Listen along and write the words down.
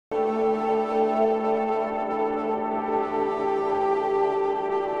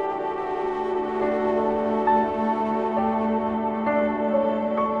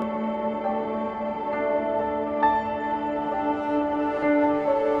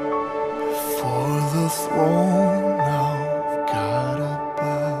throne of God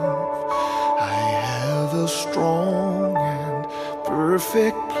above, I have a strong and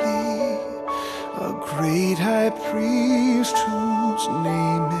perfect plea, a great high priest whose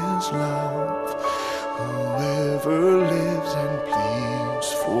name is love, whoever lives and pleads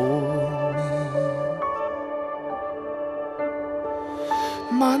for me.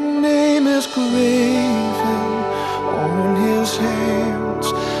 My name is graven on his hands,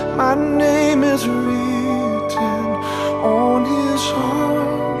 my name is written on his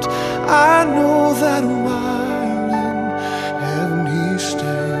heart. I know that while in heaven he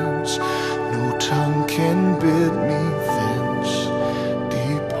stands, no tongue can bid me thence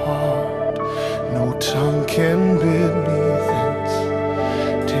depart. No tongue can bid me thence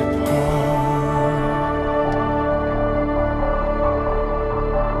depart.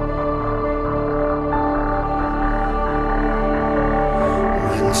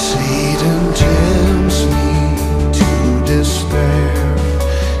 When Satan tempts me to despair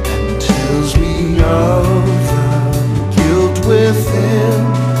and tells me of the guilt within,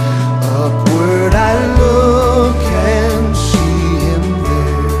 upward I look and see him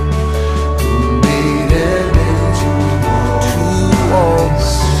there, who made an end to all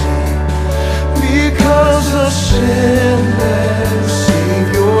sin, because the sinless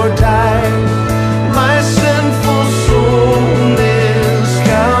Savior died. My sinful soul is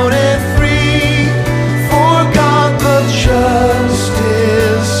counted free, for God the just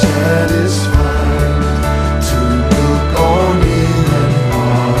is satisfied to look on him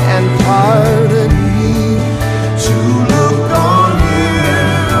and pardon me, to look on him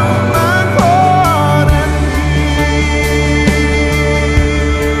and pardon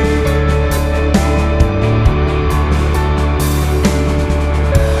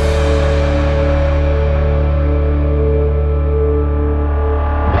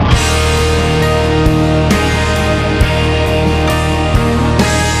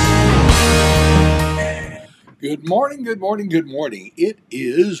Good morning, good morning, good morning. It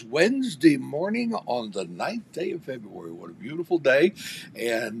is Wednesday morning on the 9th day of February. What a beautiful day.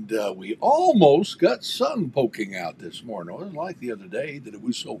 And we almost got sun poking out this morning. It wasn't like the other day that it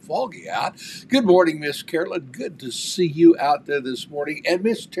was so foggy out. Good morning, Miss Carolyn. Good to see you out there this morning. And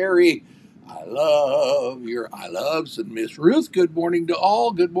Miss Terry, I love your I loves. And Miss Ruth, good morning to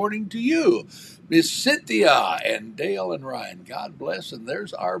all. Good morning to you. Miss Cynthia and Dale and Ryan, God bless. And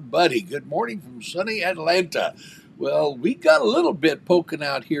there's our buddy. Good morning from sunny Atlanta. Well, we got a little bit poking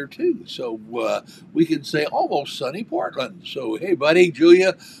out here too, so we can say almost sunny Portland. So, hey, buddy,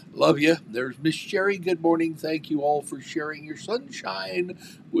 Julia, love you. There's Miss Sherry. Good morning. Thank you all for sharing your sunshine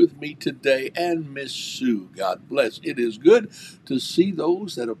with me today. And Miss Sue, God bless. It is good to see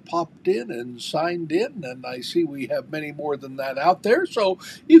those that have popped in and signed in, and I see we have many more than that out there. So,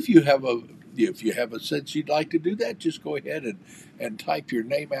 if you have a sense you'd like to do that, just go ahead and type your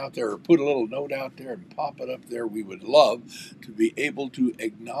name out there or put a little note out there and pop it up there. We would love to be able to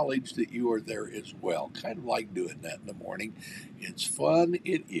acknowledge that you are there as well. Kind of like doing that in the morning. It's fun.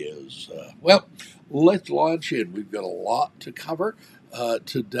 It is. Well, let's launch in. We've got a lot to cover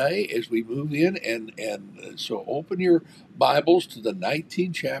today as we move in. And so open your Bibles to the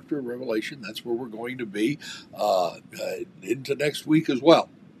 19th chapter of Revelation. That's where we're going to be into next week as well.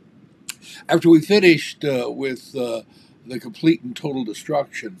 After we finished with the complete and total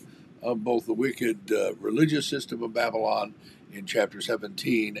destruction of both the wicked religious system of Babylon in chapter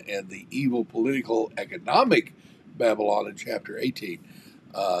 17 and the evil political economic Babylon in chapter 18,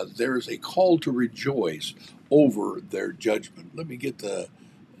 there is a call to rejoice over their judgment. Let me get the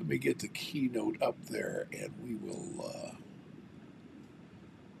keynote up there, and we will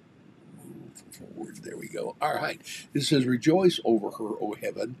move forward. There we go. All right. It says, "Rejoice over her, O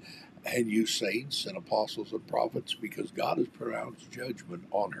heaven, and you saints and apostles and prophets, because God has pronounced judgment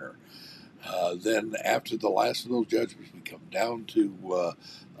on her." Then after the last of those judgments, we come down to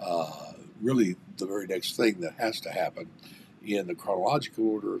really the very next thing that has to happen in the chronological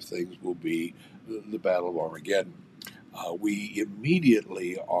order of things will be the Battle of Armageddon. We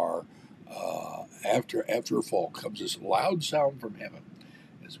immediately are, after a fall, comes this loud sound from heaven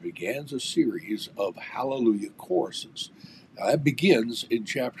as it begins a series of hallelujah choruses. Now, that begins in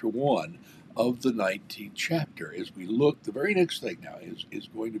chapter 1 of the 19th chapter. As we look, the very next thing now is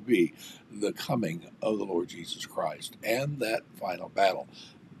going to be the coming of the Lord Jesus Christ and that final battle.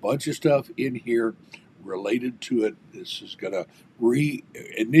 Bunch of stuff in here related to it. This is going to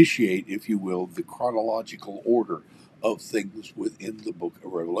reinitiate, if you will, the chronological order of things within the book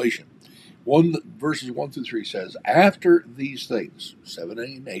of Revelation. Verses 1 through 3 says, "After these things," 7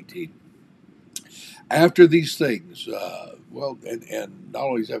 and 18, After these things, and not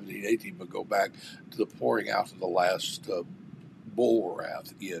only 17, 18, but go back to the pouring out of the last bull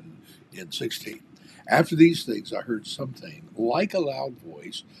wrath in 16. After these things, I heard something like a loud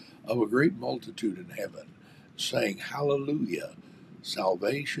voice of a great multitude in heaven saying, Hallelujah!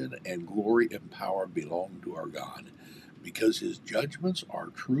 Salvation and glory and power belong to our God, because his judgments are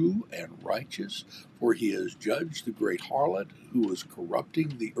true and righteous, for he has judged the great harlot who was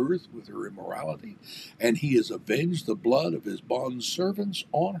corrupting the earth with her immorality, and he has avenged the blood of his bondservants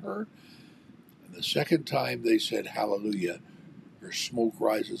on her. And the second time they said, Hallelujah, her smoke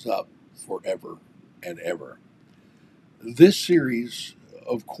rises up forever and ever. This series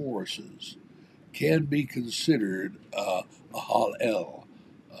of choruses can be considered a Hallel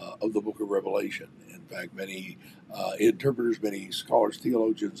of the book of Revelation. In fact, many interpreters, many scholars,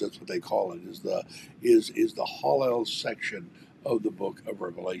 theologians, that's what they call it, is the Hallel section of the book of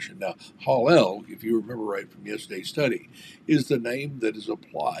Revelation. Now, Hallel, if you remember right from yesterday's study, is the name that is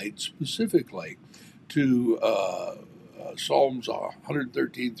applied specifically to Psalms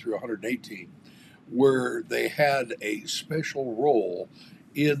 113 through 118, where they had a special role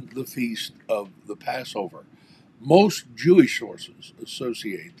in the feast of the Passover. Most Jewish sources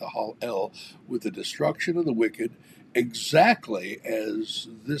associate the Hallel with the destruction of the wicked, exactly as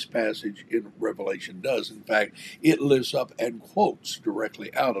this passage in Revelation does. In fact, it lifts up and quotes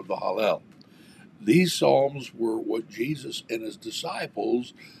directly out of the Hallel. These psalms were what Jesus and his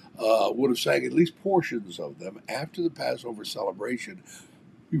disciples would have sang at least portions of them after the Passover celebration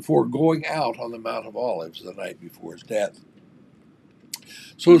before going out on the Mount of Olives the night before his death.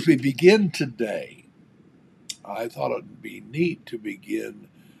 So as we begin today, I thought it would be neat to begin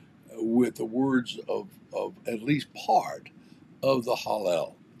with the words of at least part of the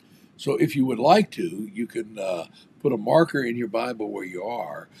Hallel. So if you would like to, you can put a marker in your Bible where you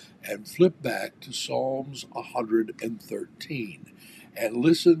are and flip back to Psalms 113 and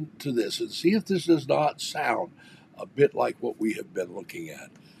listen to this and see if this does not sound a bit like what we have been looking at.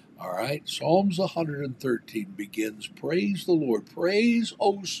 All right, Psalms 113 begins, Praise the Lord. Praise,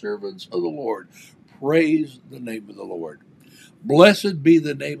 O servants of the Lord. Praise the name of the Lord. Blessed be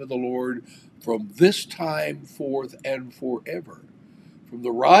the name of the Lord from this time forth and forever. From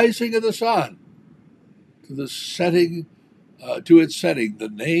the rising of the sun to the setting, to its setting, the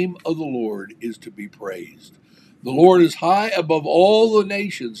name of the Lord is to be praised. The Lord is high above all the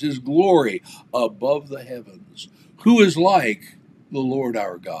nations, his glory above the heavens. Who is like the Lord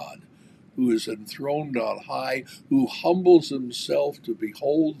our God, who is enthroned on high, who humbles himself to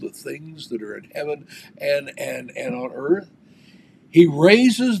behold the things that are in heaven and on earth? He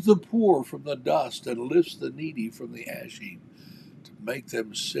raises the poor from the dust and lifts the needy from the ash heap, to make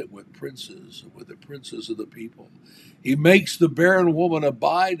them sit with princes and with the princes of the people. He makes the barren woman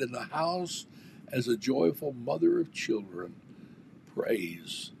abide in the house as a joyful mother of children.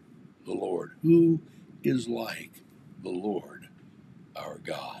 Praise the Lord. Who is like the Lord our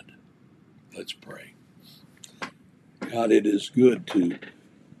God? Let's pray. God, it is good to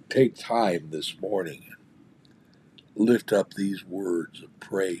take time this morning and lift up these words of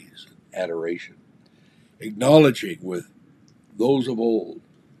praise and adoration, acknowledging with those of old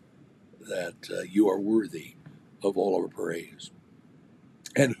that you are worthy of all our praise.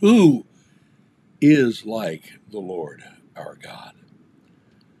 And who is like the Lord our God,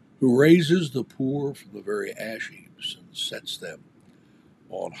 who raises the poor from the very ash heaps and sets them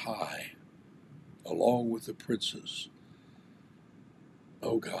on high, along with the princes?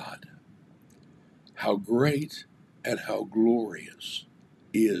 O God, how great and how glorious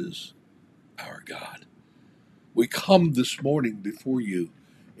is our God. We come this morning before you,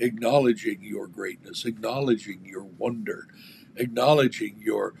 acknowledging your greatness, acknowledging your wonder, acknowledging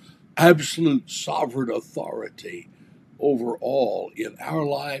your absolute sovereign authority over all in our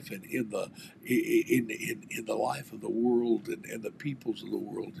life and in the life of the world and the peoples of the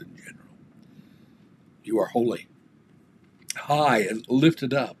world in general. You are holy, high and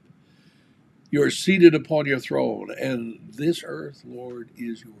lifted up. You are seated upon your throne, and this earth, Lord,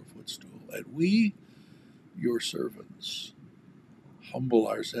 is your footstool. And we, your servants, humble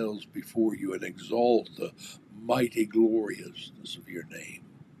ourselves before you and exalt the mighty gloriousness of your name.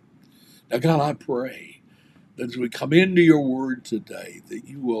 Now, God, I pray that as we come into your word today, that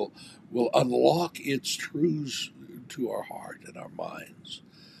you will unlock its truths to our heart and our minds.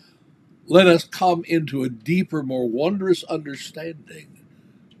 Let us come into a deeper, more wondrous understanding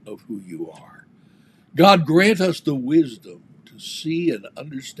of who you are. God, grant us the wisdom to see and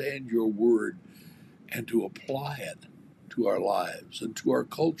understand your word and to apply it to our lives and to our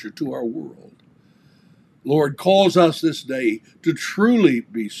culture, to our world. Lord, cause us this day to truly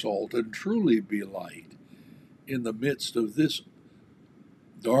be salt and truly be light in the midst of this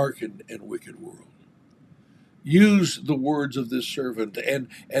dark and wicked world. Use the words of this servant and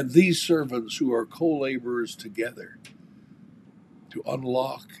these servants who are co-laborers together to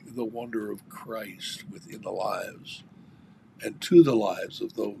unlock the wonder of Christ within the lives and to the lives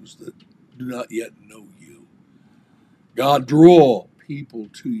of those that do not yet know you. God, draw people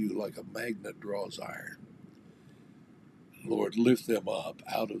to you like a magnet draws iron. Lord, lift them up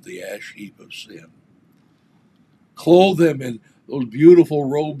out of the ash heap of sin. Clothe them in those beautiful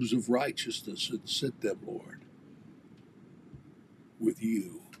robes of righteousness and sit them, Lord, with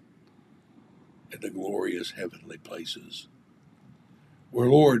you in the glorious heavenly places, where,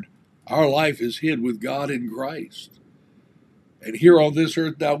 Lord, our life is hid with God in Christ. And here on this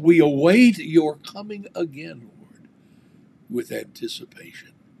earth now we await your coming again, Lord, with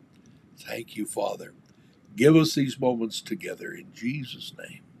anticipation. Thank you, Father. Give us these moments together in Jesus'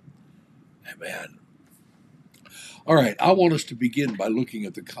 name. Amen. All right, I want us to begin by looking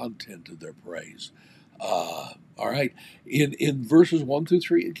at the content of their praise. All right, in verses 1 through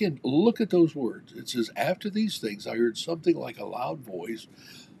 3, again, look at those words. It says, "After these things I heard something like a loud voice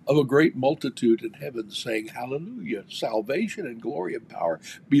of a great multitude in heaven saying, Hallelujah, salvation and glory and power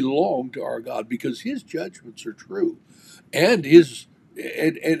belong to our God, because his judgments are true, and his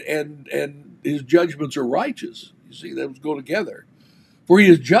judgments are righteous." You see, those go together. "For he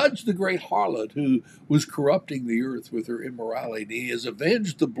has judged the great harlot who was corrupting the earth with her immorality, and he has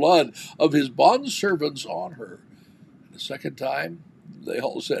avenged the blood of his bondservants on her." And the second time, they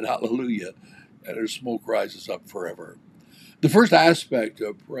all said hallelujah, and her smoke rises up forever. The first aspect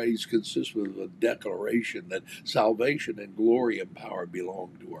of praise consists of a declaration that salvation and glory and power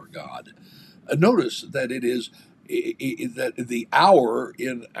belong to our God. Notice that it is that the hour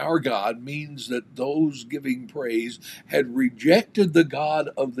in our God means that those giving praise had rejected the God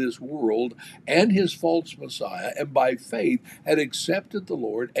of this world and his false Messiah, and by faith had accepted the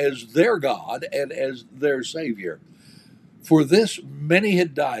Lord as their God and as their Savior. For this many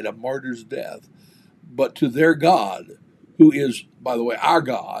had died a martyr's death, but to their God, who is, by the way, our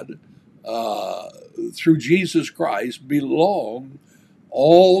God, uh, through Jesus Christ, belong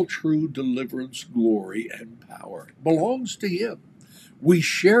all true deliverance, glory, and power. It belongs to him. We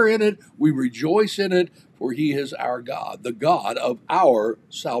share in it, we rejoice in it, for he is our God, the God of our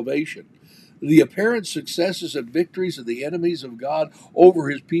salvation. The apparent successes and victories of the enemies of God over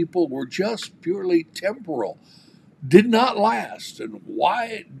his people were just purely temporal, did not last. And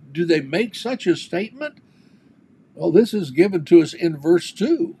why do they make such a statement? Well, this is given to us in verse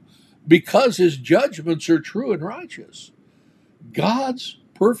 2. Because his judgments are true and righteous. God's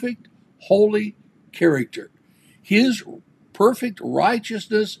perfect, holy character, his perfect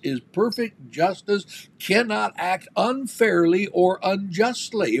righteousness, his perfect justice, cannot act unfairly or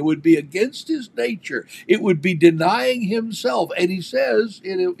unjustly. It would be against his nature. It would be denying himself. And he says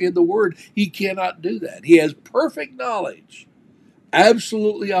in the word, he cannot do that. He has perfect knowledge.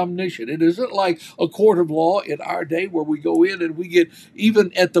 Absolutely omniscient. It isn't like a court of law in our day where we go in and we get,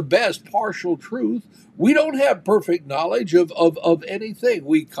 even at the best, partial truth. We don't have perfect knowledge of anything.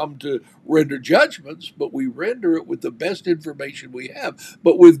 We come to render judgments, but we render it with the best information we have.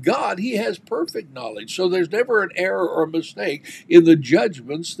 But with God, he has perfect knowledge. So there's never an error or mistake in the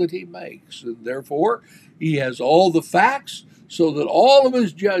judgments that he makes. And therefore, he has all the facts so that all of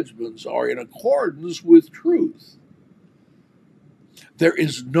his judgments are in accordance with truth. There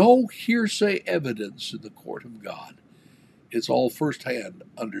is no hearsay evidence in the court of God. It's all firsthand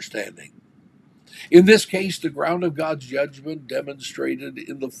understanding. In this case, the ground of God's judgment demonstrated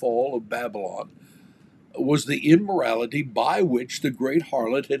in the fall of Babylon was the immorality by which the great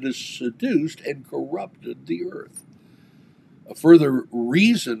harlot had seduced and corrupted the earth. A further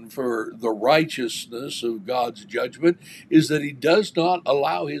reason for the righteousness of God's judgment is that he does not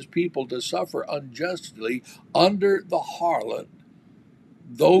allow his people to suffer unjustly under the harlot.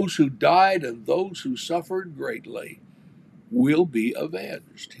 Those who died and those who suffered greatly will be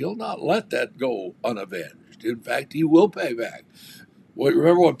avenged. He'll not let that go unavenged. In fact, he will pay back.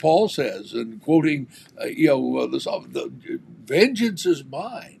 Remember what Paul says, in quoting, the vengeance is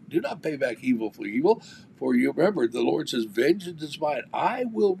mine. Do not pay back evil for evil. For you remember, the Lord says, vengeance is mine. I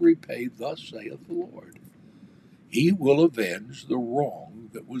will repay, thus saith the Lord. He will avenge the wrong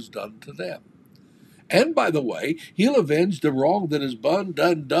that was done to them. And by the way, he'll avenge the wrong that has been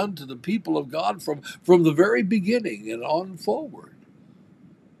done to the people of God from the very beginning and on forward.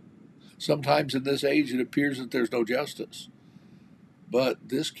 Sometimes in this age it appears that there's no justice. But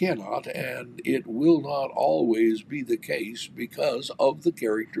this cannot and it will not always be the case because of the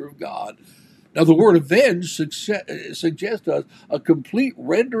character of God. Now, the word avenge suggests to us a complete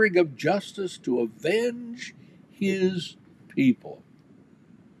rendering of justice to avenge his people.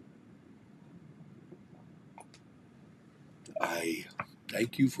 I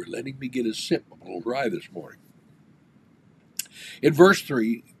thank you for letting me get a sip. I'm a little dry this morning. In verse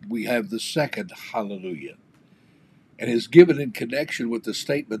 3, we have the second hallelujah, and is given in connection with the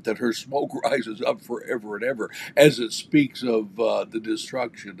statement that her smoke rises up forever and ever, as it speaks of the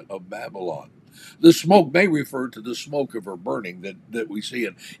destruction of Babylon. The smoke may refer to the smoke of her burning that we see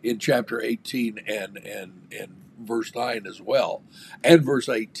in chapter 18 and verse 9 as well, and verse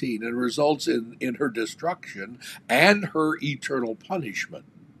 18, and results in her destruction and her eternal punishment.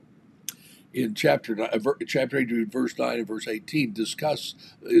 In chapter 18, verse 9 and verse 18, discuss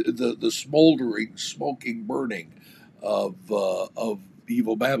the smoldering, smoking, burning of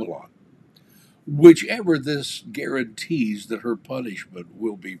evil Babylon. Whichever, this guarantees that her punishment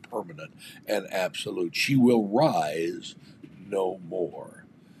will be permanent and absolute. She will rise no more.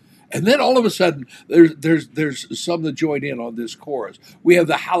 And then all of a sudden, there's some that join in on this chorus. We have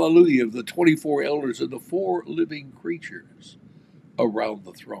the hallelujah of the 24 elders and the 4 living creatures around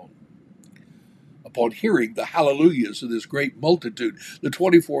the throne. Upon hearing the hallelujahs of this great multitude, the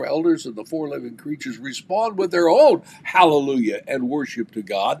 24 elders and the 4 living creatures respond with their own hallelujah and worship to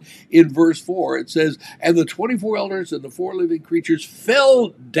God. In verse 4, it says, "And the 24 elders and the 4 living creatures fell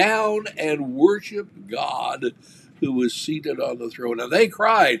down and worshiped God who was seated on the throne. And they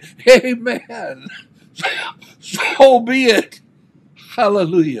cried, Amen. So be it.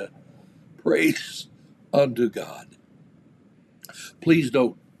 Hallelujah. Praise unto God." Please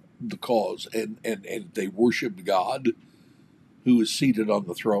note the cause, and they worshiped God who is seated on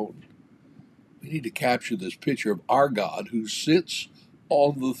the throne. We need to capture this picture of our God who sits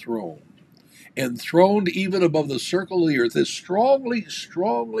on the throne, enthroned even above the circle of the earth. This strongly,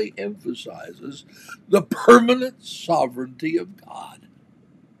 strongly emphasizes the permanent sovereignty of God.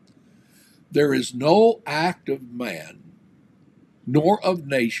 There is no act of man nor of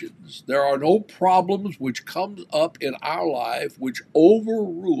nations. There are no problems which comes up in our life which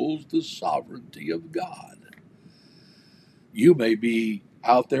overrules the sovereignty of God. You may be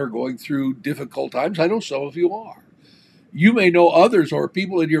out there going through difficult times. I know some of you are. You may know others or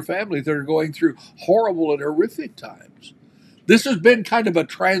people in your family that are going through horrible and horrific times. This has been kind of a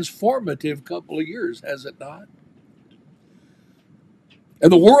transformative couple of years, has it not?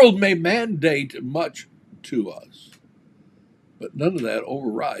 And the world may mandate much to us, but none of that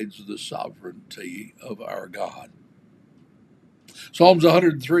overrides the sovereignty of our God. Psalms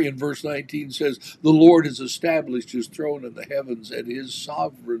 103 and verse 19 says, "The Lord has established his throne in the heavens, and his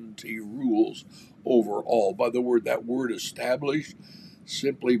sovereignty rules over all." By the word, that word established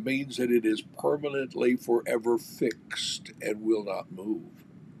simply means that it is permanently forever fixed and will not move.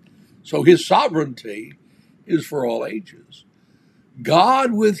 So his sovereignty is for all ages.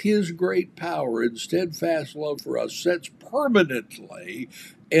 God, with his great power and steadfast love for us, sits permanently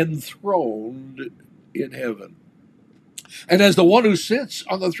enthroned in heaven. And as the one who sits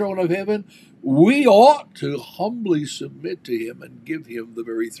on the throne of heaven, we ought to humbly submit to him and give him the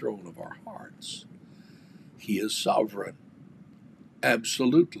very throne of our hearts. He is sovereign,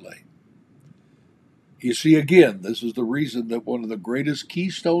 absolutely. You see, again, this is the reason that one of the greatest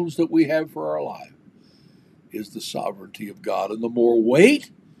keystones that we have for our life is the sovereignty of God. And the more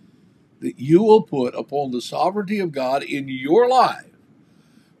weight that you will put upon the sovereignty of God in your life,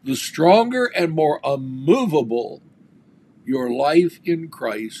 the stronger and more unmovable your life in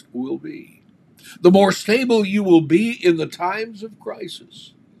Christ will be. The more stable you will be in the times of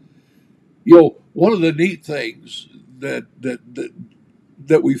crisis. You know, one of the neat things that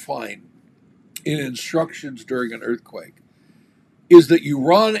we find in instructions during an earthquake is that you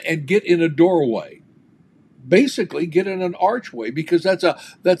run and get in a doorway. Basically, get in an archway, because that's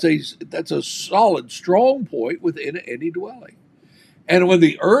a solid, strong point within any dwelling. And when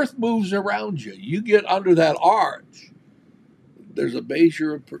the earth moves around you, you get under that arch. There's a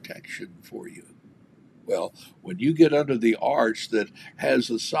measure of protection for you. Well, when you get under the arch that has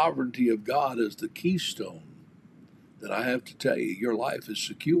the sovereignty of God as the keystone, then I have to tell you, your life is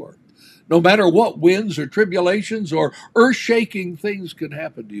secure. No matter what winds or tribulations or earth-shaking things can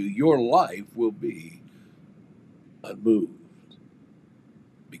happen to you, your life will be unmoved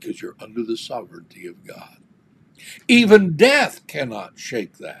because you're under the sovereignty of God. Even death cannot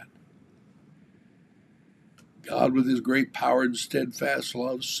shake that. God, with his great power and steadfast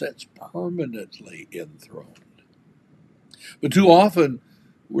love, sits permanently enthroned. But too often,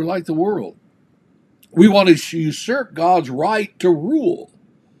 we're like the world. We want to usurp God's right to rule.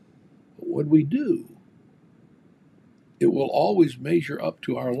 But when we do, it will always measure up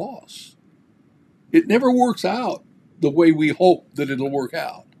to our loss. It never works out the way we hope that it'll work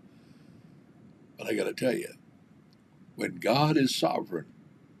out. But I got to tell you, when God is sovereign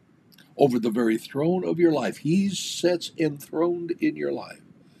over the very throne of your life, He sits enthroned in your life.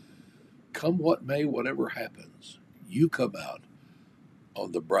 Come what may, whatever happens, you come out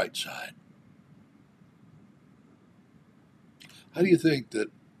on the bright side. How do you think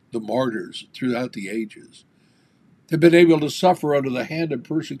that the martyrs throughout the ages have been able to suffer under the hand of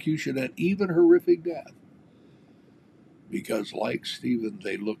persecution and even horrific death? Because, like Stephen,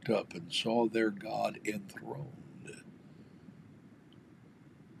 they looked up and saw their God enthroned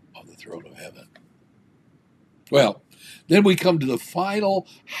on the throne of heaven. Well, then we come to the final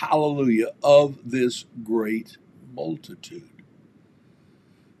hallelujah of this great multitude.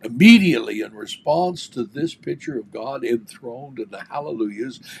 Immediately, in response to this picture of God enthroned and the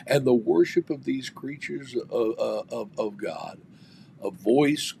hallelujahs and the worship of these creatures of God, a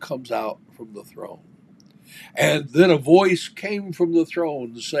voice comes out from the throne. And then a voice came from the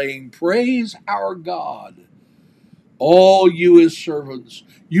throne saying, "Praise our God, all you his servants,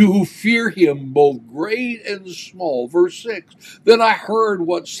 you who fear him, both great and small." Verse 6, "Then I heard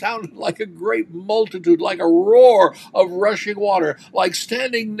what sounded like a great multitude, like a roar of rushing water, like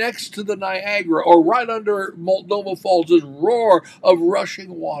standing next to the Niagara, or right under Multnomah Falls, this roar of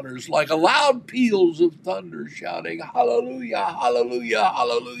rushing waters, like a loud peals of thunder, shouting, Hallelujah, hallelujah,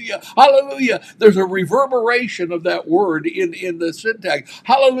 hallelujah, hallelujah." There's a reverberation of that word in the syntax.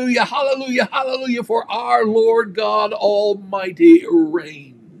 Hallelujah, hallelujah, hallelujah, for our Lord God Almighty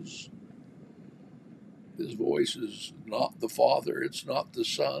reigns. His voice is not the Father, it's not the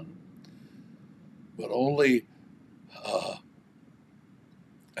Son, but only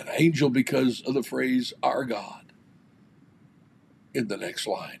an angel, because of the phrase "our God" in the next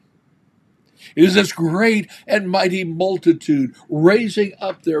line. It is this great and mighty multitude raising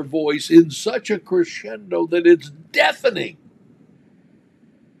up their voice in such a crescendo that it's deafening.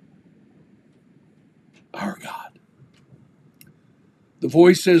 Our God. The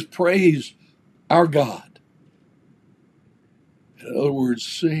voice says, "Praise our God." In other words,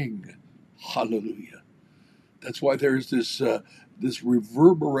 sing hallelujah. That's why there's this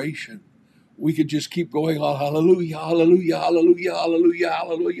reverberation. We could just keep going on, hallelujah, hallelujah, hallelujah, hallelujah,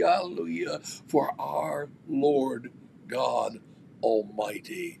 hallelujah, hallelujah, for our Lord God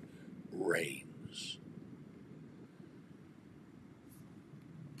Almighty reigns.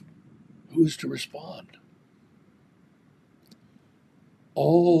 Who's to respond?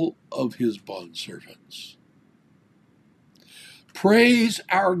 All of his bondservants. Praise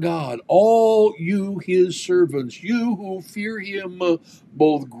our God, all you his servants, you who fear him,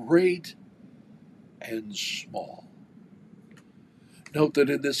 both great and small. Note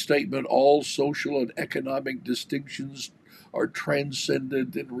that in this statement, all social and economic distinctions are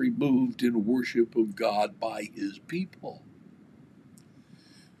transcended and removed in worship of God by his people.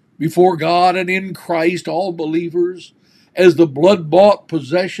 Before God and in Christ, all believers, as the blood-bought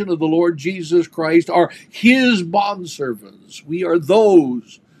possession of the Lord Jesus Christ, are his bondservants. We are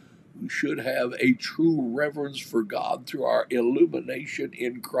those who should have a true reverence for God through our illumination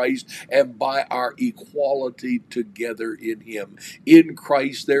in Christ and by our equality together in him. In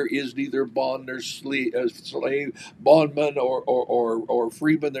Christ there is neither bond nor slave, bondman or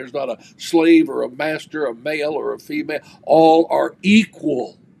freeman. There's not a slave or a master, a male or a female. All are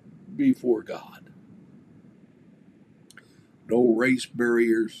equal before God. No race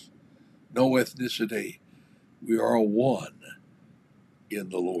barriers, no ethnicity. We are one in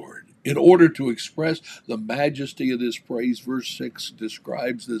the Lord. In order to express the majesty of this praise, verse 6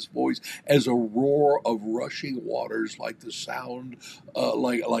 describes this voice as a roar of rushing waters, like the sound,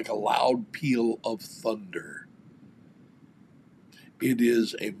 like a loud peal of thunder. It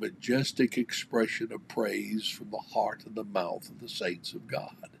is a majestic expression of praise from the heart and the mouth of the saints of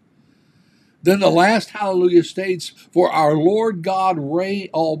God. Then the last hallelujah states, "For our Lord God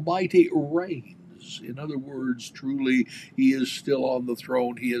Almighty reigns." In other words, truly, he is still on the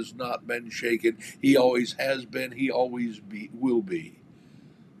throne. He has not been shaken. He always has been. He always will be.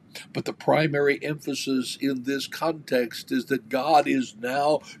 But the primary emphasis in this context is that God is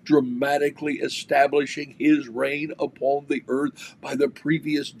now dramatically establishing his reign upon the earth by the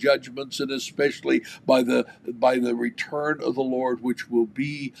previous judgments, and especially by the return of the Lord, which will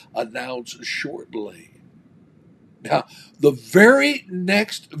be announced shortly. Now, the very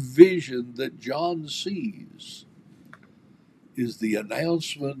next vision that John sees is the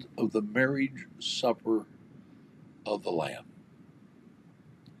announcement of the marriage supper of the Lamb.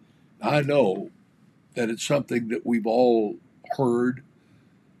 I know that it's something that we've all heard,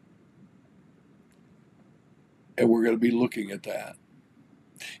 and we're going to be looking at that.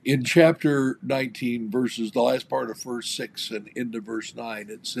 In chapter 19, verses, the last part of verse 6 and into verse 9,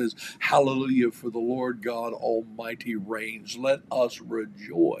 it says, Hallelujah, for the Lord God Almighty reigns. Let us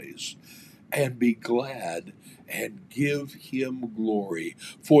rejoice and be glad and give him glory.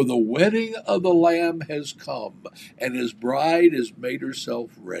 For the wedding of the Lamb has come, and his bride has made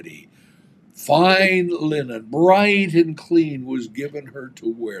herself ready. Fine linen, bright and clean, was given her to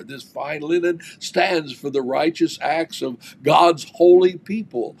wear. This fine linen stands for the righteous acts of God's holy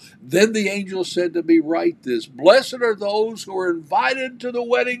people. Then the angel said to me, Write this: Blessed are those who are invited to the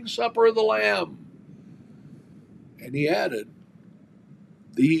wedding supper of the Lamb. And he added,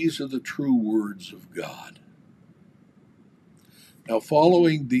 These are the true words of God. Now,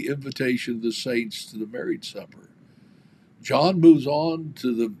 following the invitation of the saints to the marriage supper, John moves on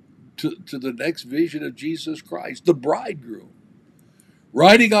to the next vision of Jesus Christ, the bridegroom,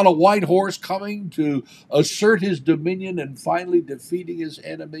 riding on a white horse, coming to assert his dominion and finally defeating his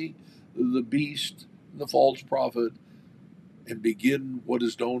enemy, the beast, the false prophet, and begin what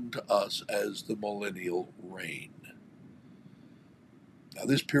is known to us as the millennial reign. Now,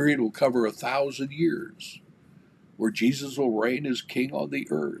 this period will cover 1,000 years, where Jesus will reign as king on the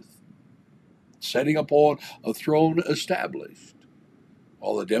earth, setting upon a throne established,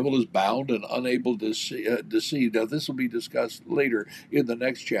 while the devil is bound and unable to deceive. Now, this will be discussed later in the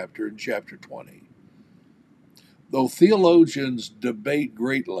next chapter, in chapter 20. Though theologians debate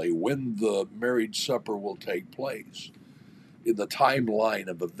greatly when the marriage supper will take place in the timeline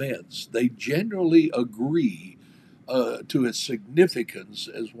of events, they generally agree to its significance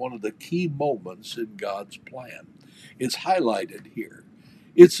as one of the key moments in God's plan. It's highlighted here.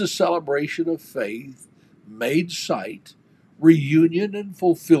 It's a celebration of faith, made sight, reunion, and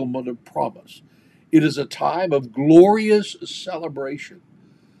fulfillment of promise. It is a time of glorious celebration,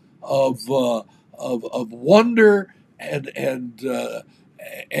 of wonder and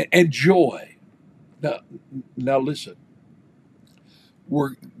joy. Now, now listen.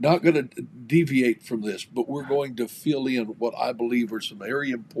 We're not going to deviate from this, but we're going to fill in what I believe are some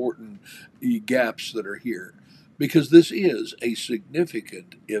very important gaps that are here, because this is a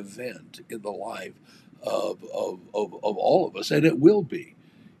significant event in the life of all of us, and it will be.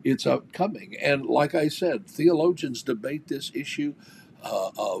 It's upcoming. And like I said, theologians debate this issue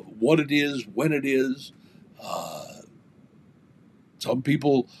of what it is, when it is. Uh, some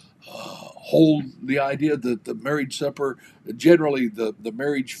people hold the idea that the marriage supper, generally the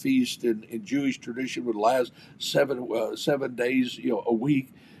marriage feast in Jewish tradition, would last 7 days, a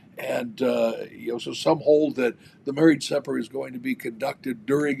week, and so some hold that the marriage supper is going to be conducted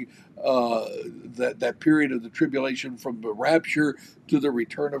during that period of the tribulation, from the rapture to the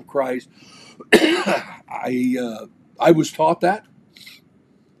return of Christ. I was taught that.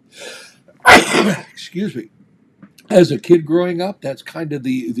 Excuse me. As a kid growing up, that's kind of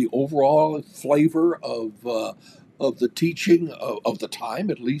the overall flavor of the teaching of the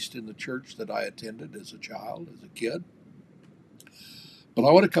time, at least in the church that I attended as a child, as a kid. But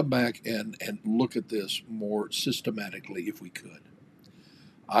I want to come back and look at this more systematically, if we could.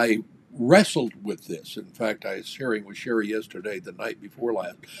 I wrestled with this. In fact, I was sharing with Sherry yesterday, the night before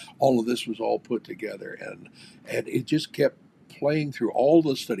last. All of this was all put together, and it just kept playing through all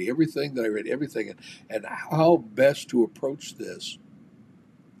the study, everything that I read, everything, and how best to approach this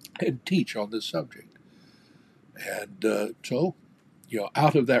and teach on this subject. And so,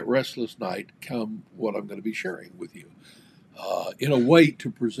 out of that restless night come what I'm going to be sharing with you, in a way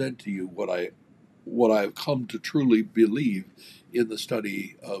to present to you what I've come to truly believe in the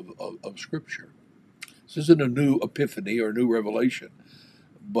study of Scripture. This isn't a new epiphany or a new revelation,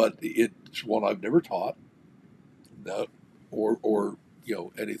 but it's one I've never taught, or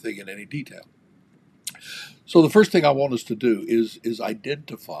anything in any detail. So the first thing I want us to do is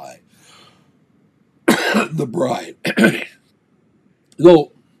identify the bride.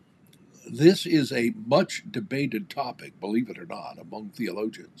 Though this is a much debated topic, believe it or not, among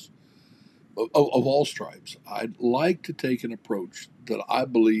theologians of all stripes, I'd like to take an approach that I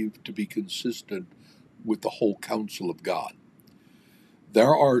believe to be consistent with the whole counsel of God.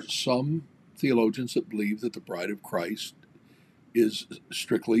 There are some theologians that believe that the bride of Christ is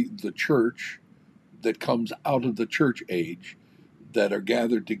strictly the church that comes out of the church age, that are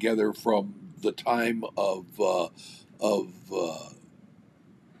gathered together from the time of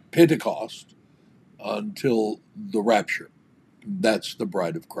Pentecost until the rapture. That's the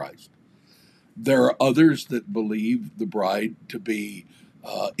bride of Christ. There are others that believe the bride to be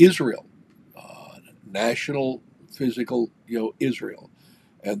Israel, national, physical, Israel,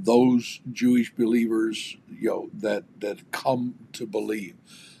 and those Jewish believers, that come to believe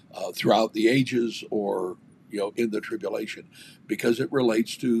throughout the ages, or in the tribulation, because it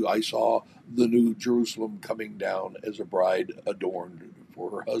relates to, I saw the new Jerusalem coming down as a bride adorned for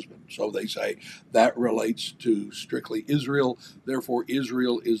her husband. So they say that relates to strictly Israel. Therefore,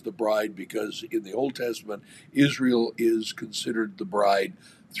 Israel is the bride, because in the Old Testament, Israel is considered the bride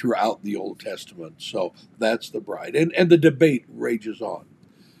throughout the Old Testament. So that's the bride. And the debate rages on.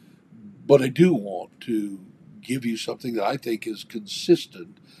 But I do want to give you something that I think is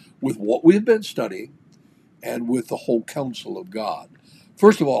consistent with what we've been studying and with the whole counsel of God.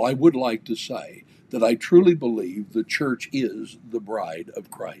 First of all, I would like to say that I truly believe the church is the bride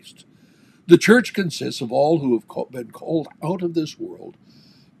of Christ. The church consists of all who have been called out of this world,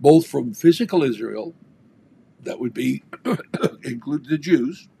 both from physical Israel, that would be include the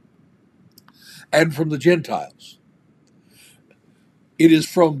Jews, and from the Gentiles. It is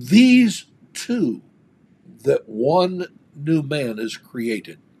from these two that one new man is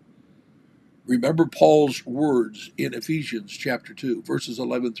created. Remember Paul's words in Ephesians chapter 2, verses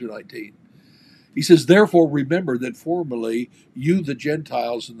 11 through 19. He says, "Therefore remember that formerly you, the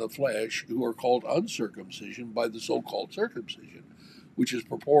Gentiles in the flesh, who are called uncircumcision by the so-called circumcision, which is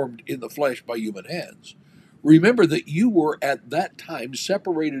performed in the flesh by human hands. Remember that you were at that time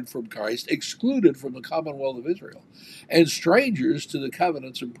separated from Christ, excluded from the commonwealth of Israel, and strangers to the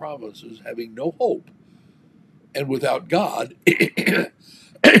covenants and promises, having no hope, and without God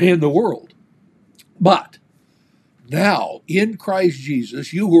in the world. But now, in Christ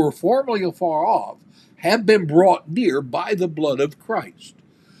Jesus, you who were formerly afar off have been brought near by the blood of Christ.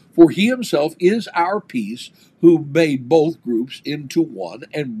 For he himself is our peace, who made both groups into one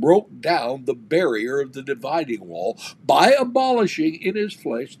and broke down the barrier of the dividing wall by abolishing in his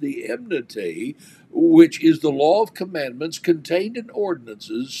flesh the enmity, which is the law of commandments contained in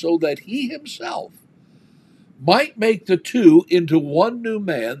ordinances, so that he himself might make the two into one new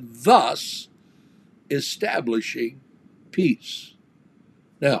man, thus establishing peace."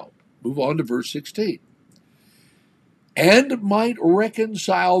 Now, move on to verse 16. "And might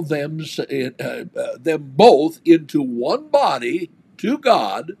reconcile them both into one body to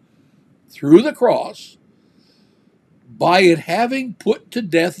God through the cross, by it having put to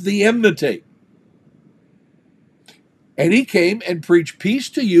death the enmity. And he came and preached peace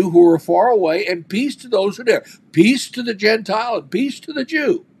to you who are far away, and peace to those who are near, peace to the Gentile and peace to the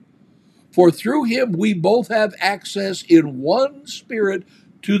Jew. For through him we both have access in one Spirit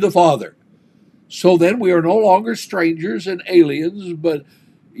to the Father. So then we are no longer strangers and aliens, but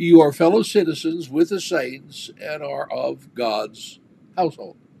you are fellow citizens with the saints and are of God's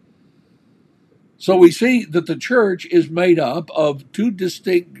household." So we see that the church is made up of two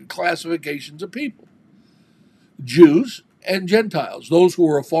distinct classifications of people: Jews and Gentiles, those who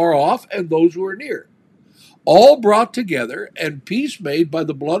are afar off and those who are near, all brought together and peace made by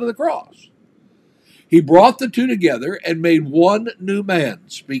the blood of the cross. He brought the two together and made one new man,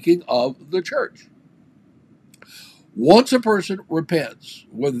 speaking of the church. Once a person repents,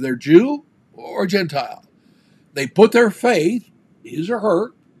 whether they're Jew or Gentile, they put their faith, his or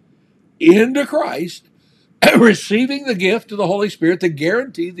her, into Christ, receiving the gift of the Holy Spirit to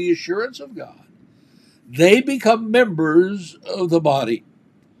guarantee the assurance of God. They become members of the body.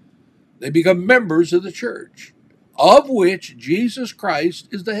 They become members of the church, of which Jesus Christ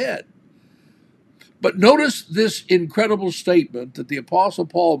is the head. But notice this incredible statement that the Apostle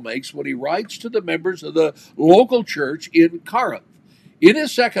Paul makes when he writes to the members of the local church in Corinth. In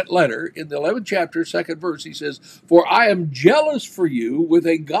his second letter, in the 11th chapter, 2nd verse, he says, "For I am jealous for you with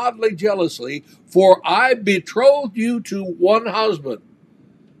a godly jealousy, for I betrothed you to one husband,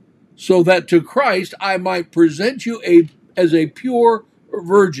 so that to Christ I might present you as a pure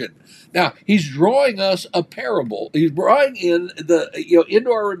virgin." Now, he's drawing us a parable. He's drawing into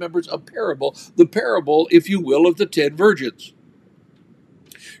our remembrance a parable, the parable, if you will, of the 10 virgins.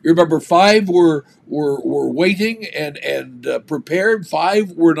 You remember 5 were waiting and prepared,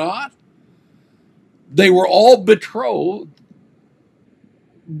 5 were not. They were all betrothed,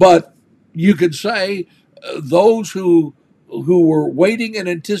 but you could say those who were waiting in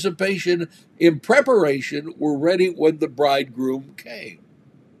anticipation, in preparation, were ready when the bridegroom came.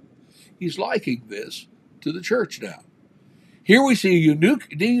 He's liking this to the church now. Here we see a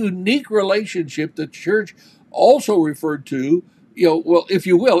unique relationship the church also referred to, if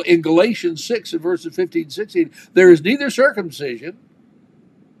you will, in Galatians 6 and verses 15 and 16. There is neither is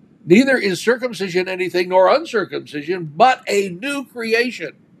circumcision anything, nor uncircumcision, but a new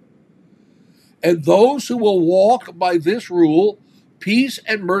creation. And those who will walk by this rule, peace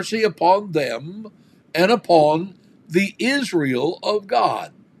and mercy upon them and upon the Israel of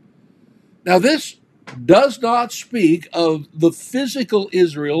God. Now, this does not speak of the physical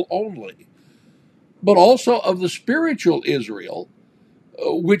Israel only. but also of the spiritual Israel,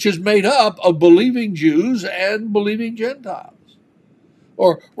 which is made up of believing Jews and believing Gentiles,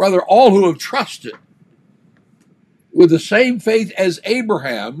 or rather, all who have trusted with the same faith as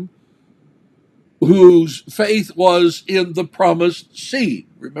Abraham, whose faith was in the promised seed.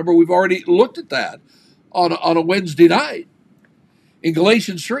 Remember, we've already looked at that on a Wednesday night. In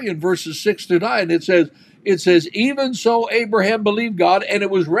Galatians 3 and verses 6 to 9, it says, even so Abraham believed God, and it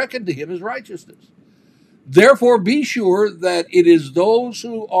was reckoned to him as righteousness. Therefore be sure that it is those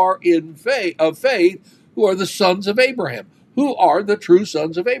who are of faith who are the sons of Abraham. Who are the true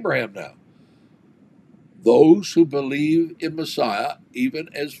sons of Abraham now? Those who believe in Messiah, even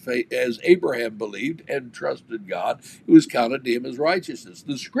as Abraham believed and trusted God, it was counted to him as righteousness.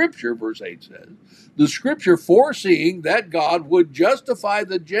 The scripture, verse 8 says, the scripture foreseeing that God would justify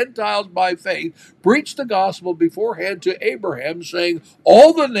the Gentiles by faith, preached the gospel beforehand to Abraham, saying,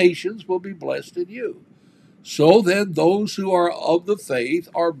 all the nations will be blessed in you. So then those who are of the faith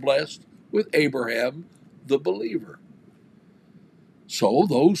are blessed with Abraham, the believer. So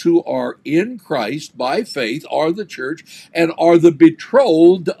those who are in Christ by faith are the church and are the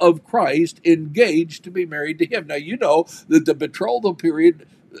betrothed of Christ, engaged to be married to him. Now you know that the betrothal period,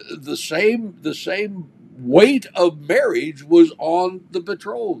 the same weight of marriage was on the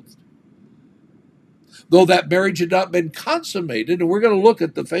betrothed, though that marriage had not been consummated. And we're going to look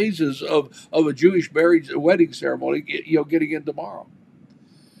at the phases of a Jewish wedding ceremony, getting in tomorrow.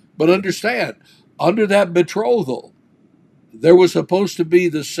 But understand, under that betrothal, there was supposed to be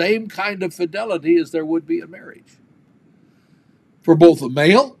the same kind of fidelity as there would be in marriage for both the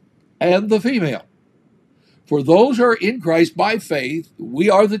male and the female. For those who are in Christ by faith, we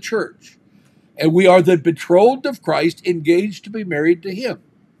are the church, and we are the betrothed of Christ, engaged to be married to him.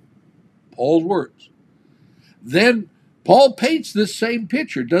 Paul's words. Then Paul paints this same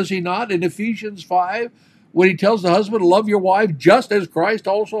picture, does he not, in Ephesians 5, when he tells the husband, love your wife just as Christ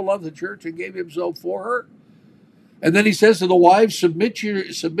also loved the church and gave himself for her. And then he says to the wives, submit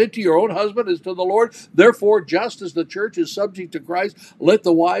to your own husband as to the Lord. Therefore, just as the church is subject to Christ, let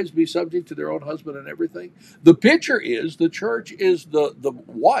the wives be subject to their own husband in everything. The picture is the church is the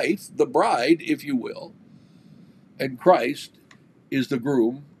wife, the bride, if you will, and Christ is the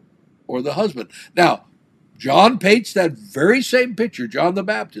groom or the husband. Now, John paints that very same picture, John the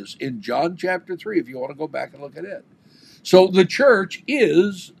Baptist, in John chapter 3, if you want to go back and look at it. So the church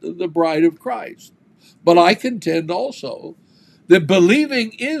is the bride of Christ. But I contend also that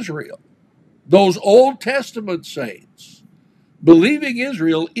believing Israel, those Old Testament saints, believing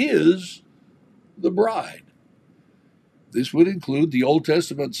Israel is the bride. This would include the Old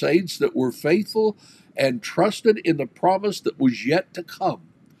Testament saints that were faithful and trusted in the promise that was yet to come,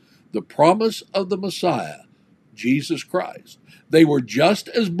 the promise of the Messiah, Jesus Christ. They were just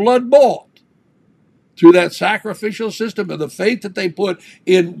as blood-bought through that sacrificial system and the faith that they put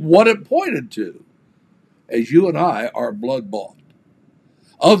in what it pointed to, as you and I are blood-bought.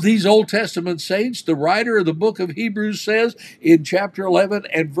 Of these Old Testament saints, the writer of the book of Hebrews says in chapter 11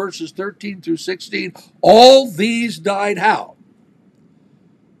 and verses 13 through 16, all these died how?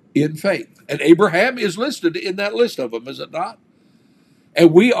 In faith. And Abraham is listed in that list of them, is it not?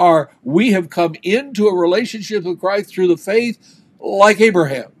 And we have come into a relationship with Christ through the faith like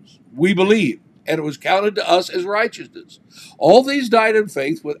Abraham's. We believe, and it was counted to us as righteousness. All these died in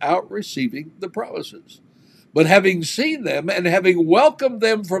faith without receiving the promises. But having seen them and having welcomed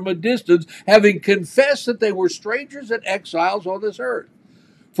them from a distance, having confessed that they were strangers and exiles on this earth.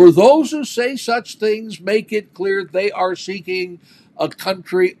 For those who say such things make it clear they are seeking a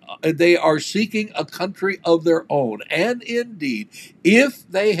country of their own. And indeed, if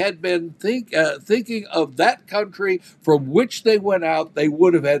they had been thinking of that country from which they went out, they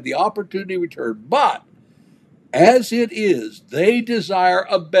would have had the opportunity to return. But as it is, they desire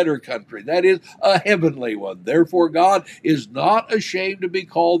a better country, that is, a heavenly one. Therefore, God is not ashamed to be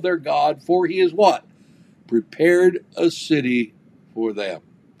called their God, for he is what? Prepared a city for them.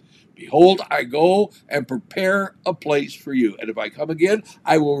 Behold, I go and prepare a place for you. And if I come again,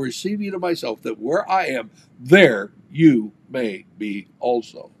 I will receive you to myself, that where I am, there you may be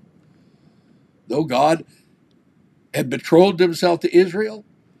also. Though God had betrothed himself to Israel,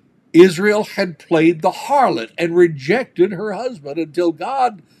 Israel had played the harlot and rejected her husband until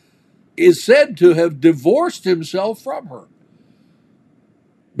God is said to have divorced himself from her.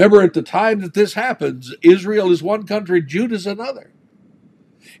 Remember, at the time that this happens, Israel is one country, Judah is another.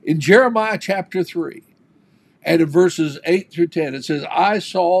 In Jeremiah chapter 3 and in verses 8 through 10, it says, I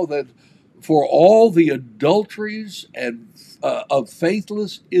saw that for all the adulteries and of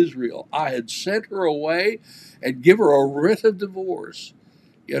faithless Israel, I had sent her away and give her a writ of divorce.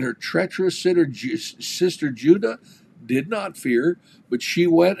 Yet her treacherous sister Judah did not fear, but she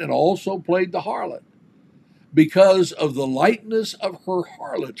went and also played the harlot. Because of the lightness of her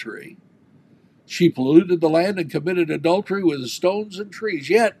harlotry, she polluted the land and committed adultery with stones and trees.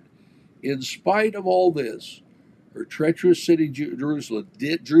 Yet, in spite of all this, her treacherous city, Judah,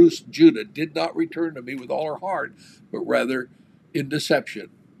 did not return to me with all her heart, but rather in deception,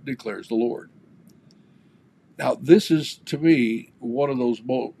 declares the Lord. Now, this is, to me, one of those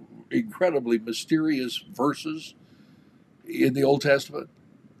incredibly mysterious verses in the Old Testament.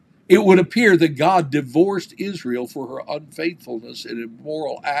 It would appear that God divorced Israel for her unfaithfulness and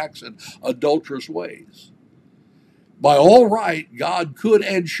immoral acts and adulterous ways. By all right, God could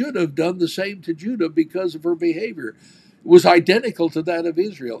and should have done the same to Judah because of her behavior. It was identical to that of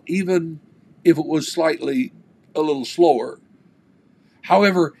Israel, even if it was slightly a little slower.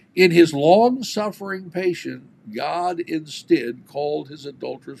 However, in his long-suffering patience, God instead called his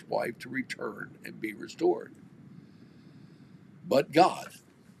adulterous wife to return and be restored. But God,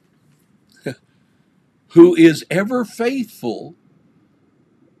 who is ever faithful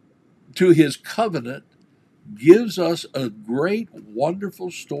to his covenant, gives us a great,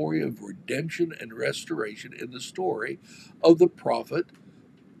 wonderful story of redemption and restoration in the story of the prophet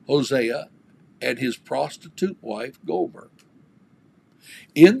Hosea and his prostitute wife Gomer.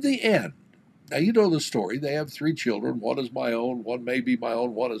 In the end, now you know the story. They have 3 children. One is my own, one may be my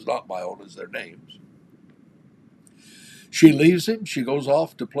own, one is not my own, as their names. She leaves him. She goes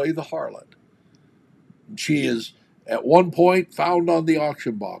off to play the harlot. She is at one point found on the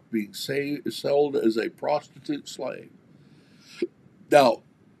auction block being sold as a prostitute slave. Now,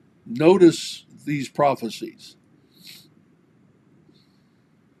 notice these prophecies.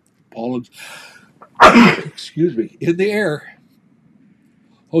 Pollen's, excuse me, in the air.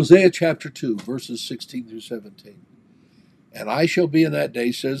 Hosea chapter 2, verses 16 through 17. And I shall be in that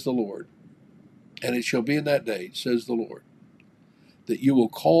day, says the Lord, and it shall be in that day, says the Lord, that you will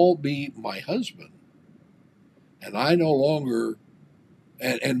call me my husband, and I no longer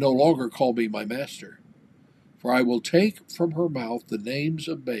and no longer call me my master. For I will take from her mouth the names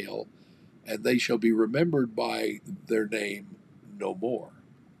of Baal, and they shall be remembered by their name no more.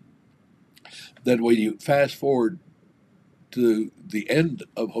 Then when you fast forward to the end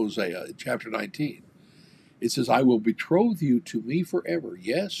of Hosea, chapter 19, it says, I will betroth you to me forever.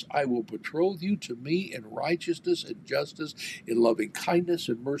 Yes, I will betroth you to me in righteousness and justice, in loving kindness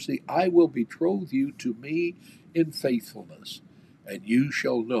and mercy. I will betroth you to me in faithfulness, and you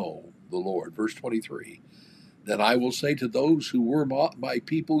shall know the Lord. Verse 23, then I will say to those who were my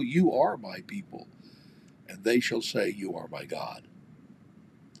people, you are my people, and they shall say, you are my God.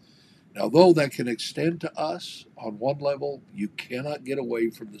 Now, though that can extend to us on one level, you cannot get away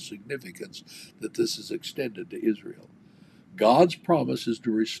from the significance that this is extended to Israel. God's promise is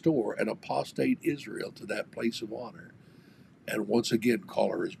to restore an apostate Israel to that place of honor and once again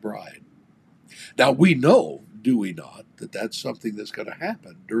call her his bride. Now, we know, do we not, that that's something that's going to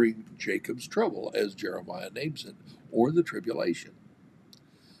happen during Jacob's trouble, as Jeremiah names it, or the tribulation.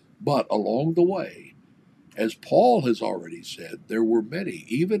 But along the way, as Paul has already said, there were many,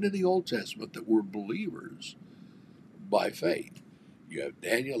 even in the Old Testament, that were believers by faith. You have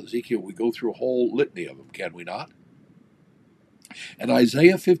Daniel, Ezekiel, we go through a whole litany of them, can we not? And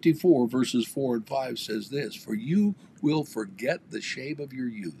Isaiah 54, verses 4 and 5 says this, for you will forget the shame of your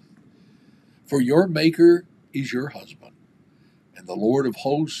youth, for your Maker is your husband, and the Lord of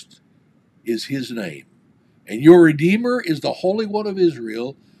hosts is his name. And your Redeemer is the Holy One of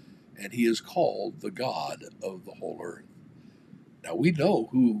Israel, and he is called the God of the whole earth. Now we know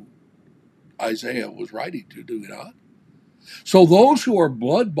who Isaiah was writing to, do we not? So those who are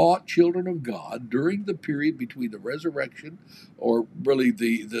blood-bought children of God during the period between the resurrection, or really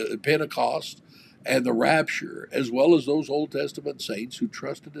the Pentecost, and the rapture, as well as those Old Testament saints who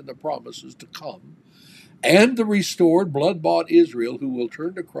trusted in the promises to come, and the restored blood-bought Israel who will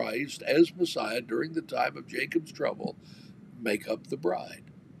turn to Christ as Messiah during the time of Jacob's trouble, make up the bride.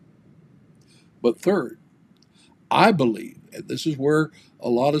 But third, I believe, and this is where a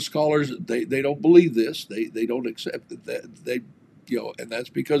lot of scholars they don't believe this, they don't accept it, that they and that's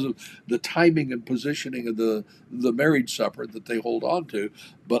because of the timing and positioning of the marriage supper that they hold on to.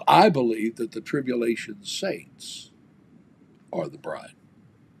 But I believe that the tribulation saints are the bride.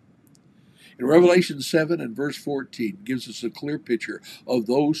 In Revelation 7 and verse 14 gives us a clear picture of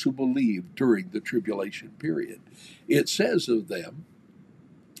those who believe during the tribulation period. It says of them,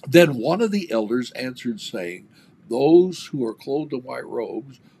 then one of the elders answered, saying, those who are clothed in white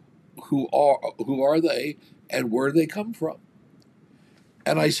robes, who are they, and where they come from?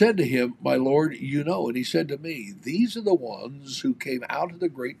 And I said to him, My Lord, you know. And he said to me, These are the ones who came out of the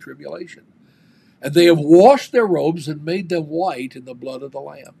great tribulation, and they have washed their robes and made them white in the blood of the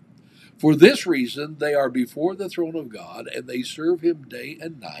Lamb. For this reason, they are before the throne of God, and they serve him day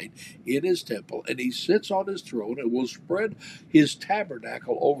and night in his temple, and he sits on his throne and will spread his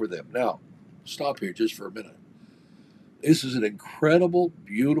tabernacle over them. Now, stop here just for a minute. This is an incredible,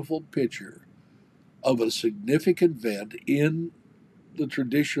 beautiful picture of a significant event in the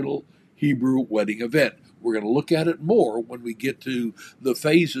traditional Hebrew wedding event. We're going to look at it more when we get to the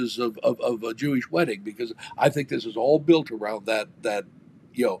phases of a Jewish wedding, because I think this is all built around that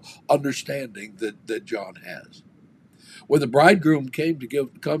understanding that John has. When the bridegroom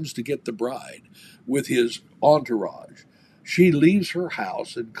comes to get the bride with his entourage, she leaves her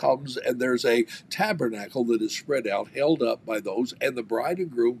house and comes, and there's a tabernacle that is spread out, held up by those, and the bride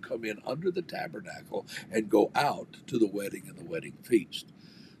and groom come in under the tabernacle and go out to the wedding and the wedding feast.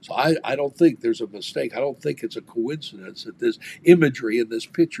 So I don't think there's a mistake. I don't think it's a coincidence that this imagery and this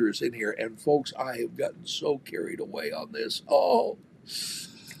picture is in here. And folks, I have gotten so carried away on this. Oh,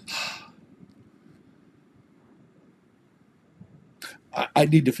 I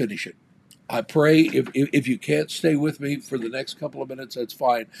need to finish it. I pray if you can't stay with me for the next couple of minutes, that's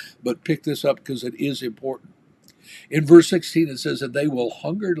fine. But pick this up because it is important. In verse 16, it says, And they will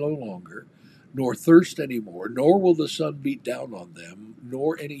hunger no longer, nor thirst any more, nor will the sun beat down on them,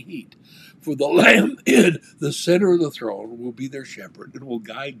 nor any heat. For the Lamb in the center of the throne will be their shepherd and will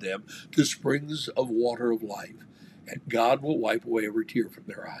guide them to springs of water of life. And God will wipe away every tear from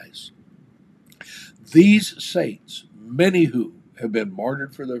their eyes. These saints, many who have been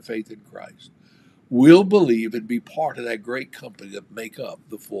martyred for their faith in Christ, will believe and be part of that great company that make up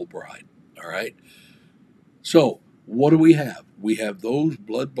the full bride. All right? So, what do we have? We have those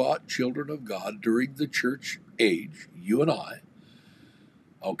blood bought children of God during the church age, you and I.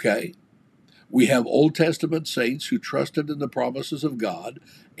 Okay? We have Old Testament saints who trusted in the promises of God,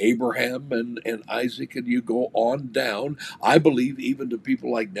 Abraham and Isaac, and you go on down. I believe even to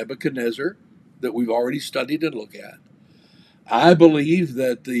people like Nebuchadnezzar that we've already studied and looked at. I believe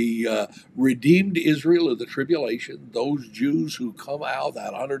that the redeemed Israel of the tribulation, those Jews who come out,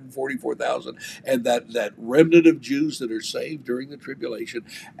 that 144,000, and that remnant of Jews that are saved during the tribulation,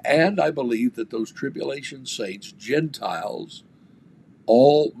 and I believe that those tribulation saints, Gentiles,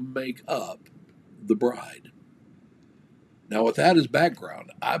 all make up the bride. Now, with that as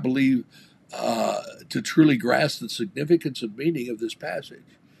background, I believe to truly grasp the significance and meaning of this passage,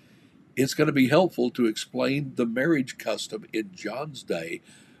 it's going to be helpful to explain the marriage custom in John's day,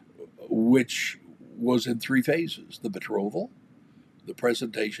 which was in three phases: the betrothal, the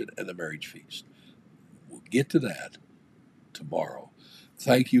presentation, and the marriage feast. We'll get to that tomorrow.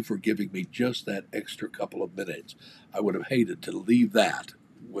 Thank you for giving me just that extra couple of minutes. I would have hated to leave that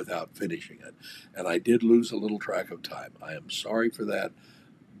without finishing it, and I did lose a little track of time. I am sorry for that.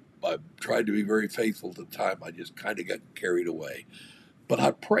 I tried to be very faithful to time. I just kind of got carried away. But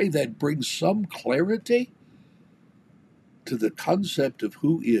I pray that brings some clarity to the concept of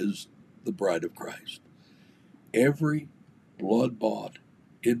who is the bride of Christ. Every blood bought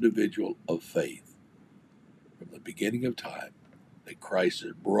individual of faith from the beginning of time that Christ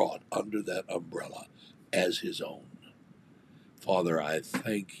has brought under that umbrella as his own. Father, I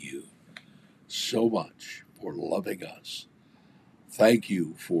thank you so much for loving us. Thank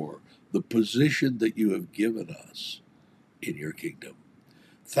you for the position that you have given us in your kingdom.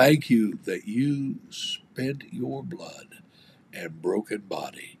 Thank you that you spent your blood and broken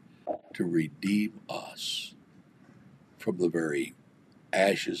body to redeem us from the very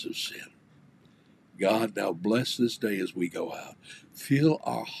ashes of sin. God, now bless this day as we go out. Fill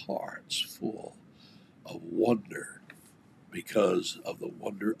our hearts full of wonder because of the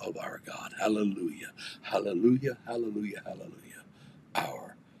wonder of our God. Hallelujah, hallelujah, hallelujah, hallelujah.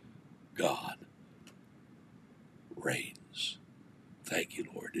 Our God reigns. Thank you,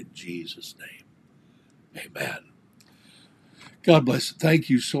 Lord, in Jesus' name. Amen. God bless. Thank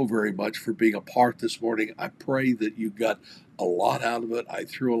you so very much for being a part this morning. I pray that you got a lot out of it. I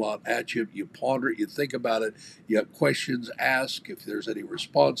threw a lot at you. You ponder it, you think about it, you have questions, ask. If there's any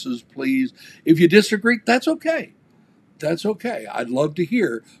responses, please. If you disagree, that's okay. That's okay. I'd love to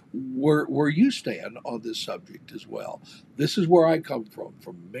hear where you stand on this subject as well. This is where I come from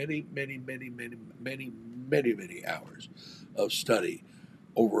many, many, many, many, many, many, many hours of study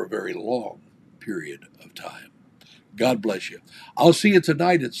over a very long period of time. God bless you. I'll see you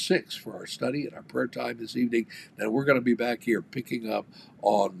tonight at 6 for our study and our prayer time this evening. And we're going to be back here picking up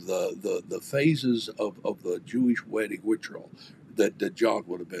on the phases of the Jewish wedding ritual that John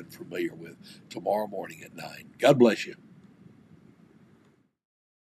would have been familiar with tomorrow morning at 9. God bless you.